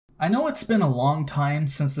I know it's been a long time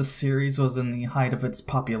since this series was in the height of its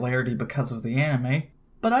popularity because of the anime,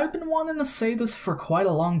 but I've been wanting to say this for quite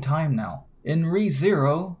a long time now. In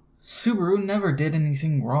Re:Zero, Subaru never did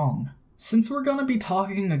anything wrong. Since we're going to be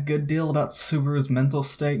talking a good deal about Subaru's mental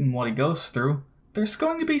state and what he goes through, there's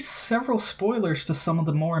going to be several spoilers to some of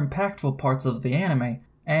the more impactful parts of the anime,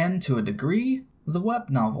 and to a degree, the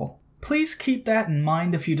web novel. Please keep that in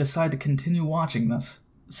mind if you decide to continue watching this.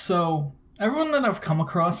 So, everyone that I've come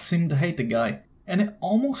across seemed to hate the guy, and it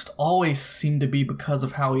almost always seemed to be because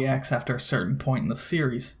of how he acts after a certain point in the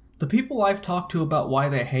series. The people I've talked to about why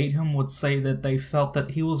they hate him would say that they felt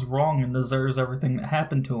that he was wrong and deserves everything that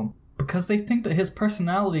happened to him, because they think that his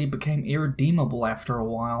personality became irredeemable after a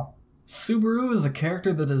while. Subaru is a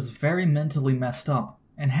character that is very mentally messed up,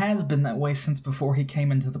 and has been that way since before he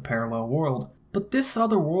came into the parallel world. But this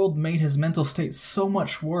other world made his mental state so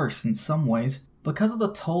much worse in some ways, because of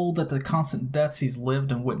the toll that the constant deaths he's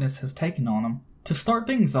lived and witnessed has taken on him. To start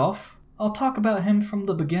things off, I'll talk about him from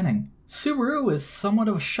the beginning. Subaru is somewhat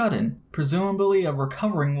of a shut-in, presumably a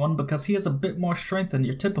recovering one because he has a bit more strength than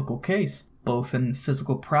your typical case, both in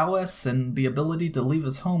physical prowess and the ability to leave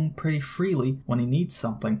his home pretty freely when he needs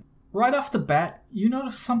something. Right off the bat, you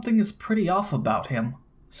notice something is pretty off about him.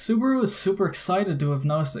 Subaru is super excited to have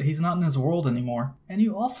noticed that he's not in his world anymore, and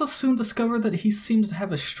you also soon discover that he seems to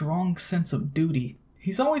have a strong sense of duty.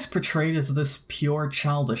 He's always portrayed as this pure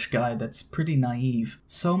childish guy that's pretty naive,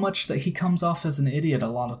 so much that he comes off as an idiot a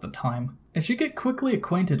lot of the time. As you get quickly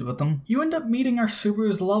acquainted with him, you end up meeting our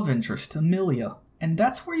Subaru's love interest, Emilia, and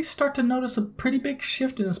that's where you start to notice a pretty big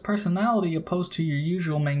shift in his personality opposed to your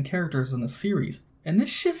usual main characters in the series. And this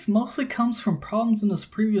shift mostly comes from problems in his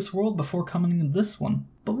previous world before coming into this one,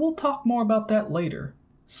 but we'll talk more about that later.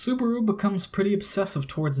 Subaru becomes pretty obsessive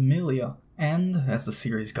towards Emilia, and, as the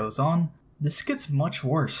series goes on, this gets much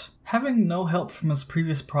worse. Having no help from his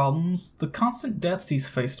previous problems, the constant deaths he's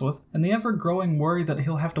faced with, and the ever-growing worry that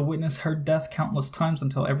he'll have to witness her death countless times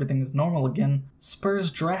until everything is normal again,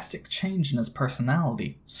 spurs drastic change in his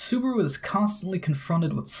personality. Subaru is constantly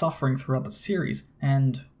confronted with suffering throughout the series,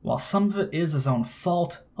 and while some of it is his own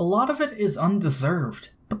fault, a lot of it is undeserved.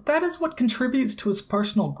 But that is what contributes to his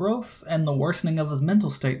personal growth and the worsening of his mental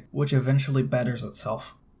state, which eventually betters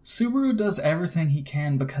itself. Subaru does everything he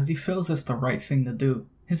can because he feels it's the right thing to do.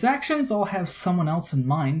 His actions all have someone else in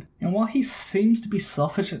mind, and while he seems to be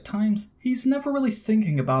selfish at times, he's never really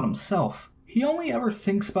thinking about himself. He only ever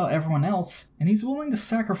thinks about everyone else, and he's willing to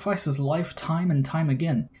sacrifice his life time and time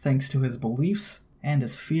again, thanks to his beliefs and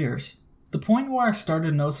his fears. The point where I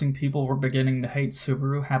started noticing people were beginning to hate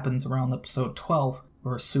Subaru happens around episode 12,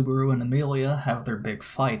 where Subaru and Emilia have their big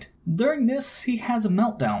fight. During this, he has a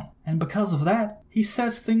meltdown, and because of that, he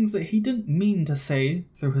says things that he didn't mean to say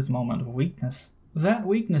through his moment of weakness. That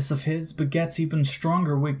weakness of his begets even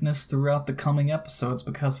stronger weakness throughout the coming episodes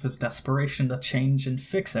because of his desperation to change and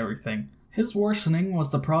fix everything. His worsening was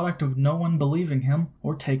the product of no one believing him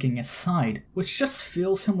or taking his side, which just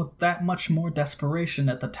fills him with that much more desperation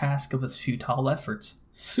at the task of his futile efforts.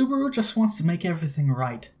 Subaru just wants to make everything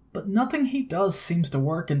right, but nothing he does seems to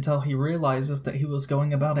work until he realizes that he was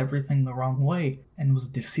going about everything the wrong way and was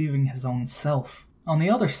deceiving his own self. On the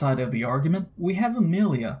other side of the argument, we have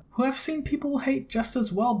Emilia, who I've seen people hate just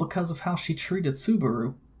as well because of how she treated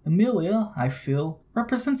Subaru. Emilia, I feel,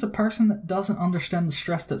 represents a person that doesn't understand the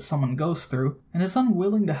stress that someone goes through and is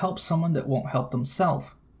unwilling to help someone that won't help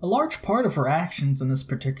themselves. A large part of her actions in this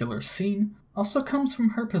particular scene also comes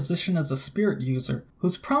from her position as a spirit user,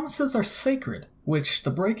 whose promises are sacred, which the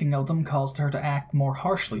breaking of them caused her to act more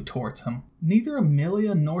harshly towards him. Neither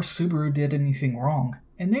Emilia nor Subaru did anything wrong,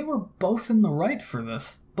 and they were both in the right for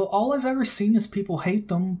this, but all I've ever seen is people hate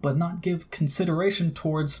them but not give consideration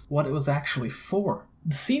towards what it was actually for.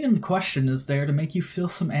 The scene in question is there to make you feel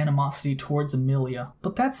some animosity towards Emilia,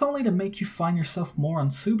 but that's only to make you find yourself more on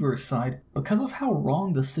Subaru's side because of how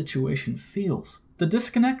wrong the situation feels. The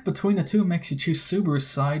disconnect between the two makes you choose Subaru's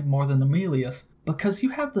side more than Emilia's, because you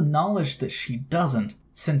have the knowledge that she doesn't,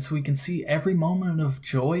 since we can see every moment of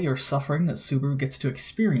joy or suffering that Subaru gets to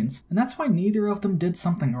experience, and that's why neither of them did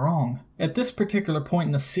something wrong. At this particular point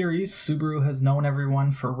in the series, Subaru has known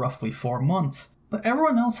everyone for roughly 4 months, but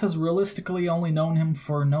everyone else has realistically only known him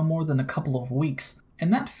for no more than a couple of weeks,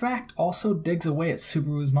 and that fact also digs away at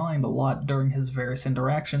Subaru's mind a lot during his various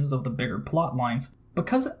interactions of the bigger plot lines,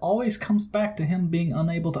 because it always comes back to him being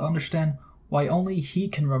unable to understand why only he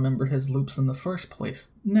can remember his loops in the first place.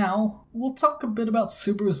 Now, we'll talk a bit about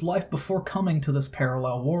Subaru's life before coming to this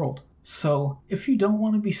parallel world. So, if you don't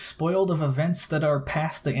want to be spoiled of events that are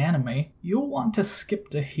past the anime, you'll want to skip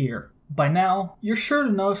to here. By now, you're sure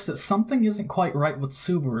to notice that something isn't quite right with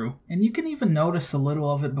Subaru, and you can even notice a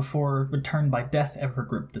little of it before Return by Death ever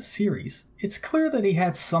gripped the series. It's clear that he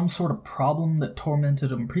had some sort of problem that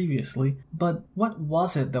tormented him previously, but what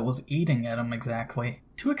was it that was eating at him exactly?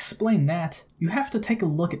 To explain that, you have to take a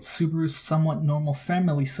look at Subaru's somewhat normal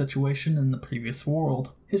family situation in the previous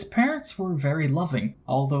world. His parents were very loving,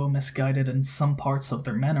 although misguided in some parts of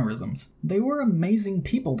their mannerisms. They were amazing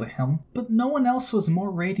people to him, but no one else was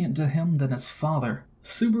more radiant to him than his father.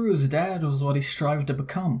 Subaru's dad was what he strived to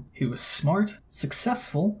become. He was smart,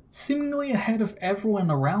 successful, seemingly ahead of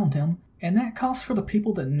everyone around him, and that caused for the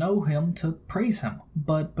people that know him to praise him.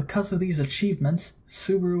 But because of these achievements,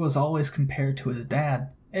 Subaru was always compared to his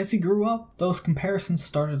dad. As he grew up, those comparisons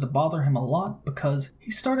started to bother him a lot because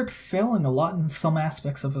he started failing a lot in some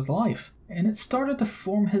aspects of his life, and it started to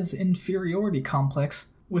form his inferiority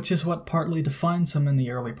complex, which is what partly defines him in the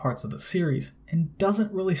early parts of the series, and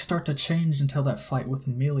doesn't really start to change until that fight with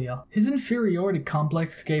Emilia. His inferiority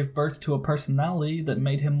complex gave birth to a personality that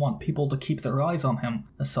made him want people to keep their eyes on him,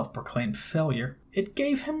 a self-proclaimed failure. It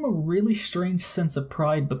gave him a really strange sense of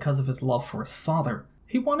pride because of his love for his father.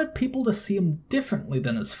 He wanted people to see him differently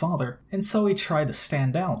than his father, and so he tried to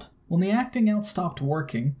stand out. When the acting out stopped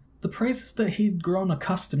working, the praises that he'd grown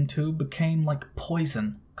accustomed to became like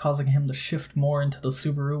poison, causing him to shift more into the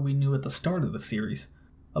Subaru we knew at the start of the series.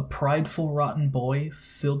 A prideful, rotten boy,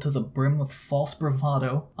 filled to the brim with false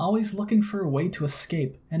bravado, always looking for a way to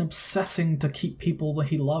escape, and obsessing to keep people that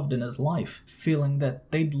he loved in his life, feeling that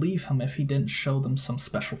they'd leave him if he didn't show them some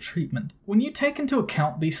special treatment. When you take into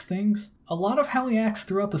account these things, a lot of how he acts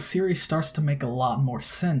throughout the series starts to make a lot more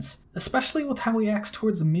sense, especially with how he acts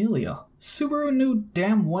towards Emilia. Subaru knew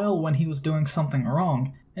damn well when he was doing something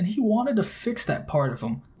wrong, and he wanted to fix that part of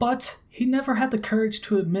him, but he never had the courage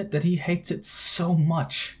to admit that he hates it so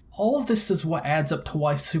much. All of this is what adds up to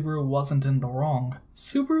why Subaru wasn't in the wrong.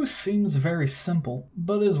 Subaru seems very simple,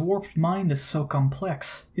 but his warped mind is so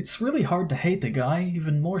complex. It's really hard to hate the guy,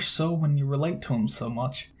 even more so when you relate to him so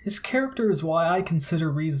much. His character is why I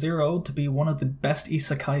consider ReZero to be one of the best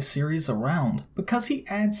isekai series around, because he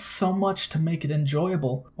adds so much to make it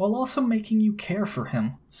enjoyable, while also making you care for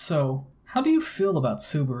him. So, how do you feel about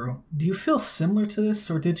Subaru? Do you feel similar to this,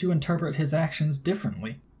 or did you interpret his actions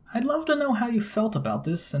differently? I'd love to know how you felt about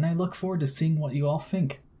this, and I look forward to seeing what you all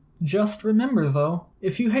think. Just remember though,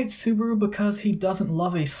 if you hate Subaru because he doesn't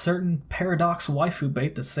love a certain paradox waifu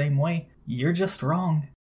bait the same way, you're just wrong.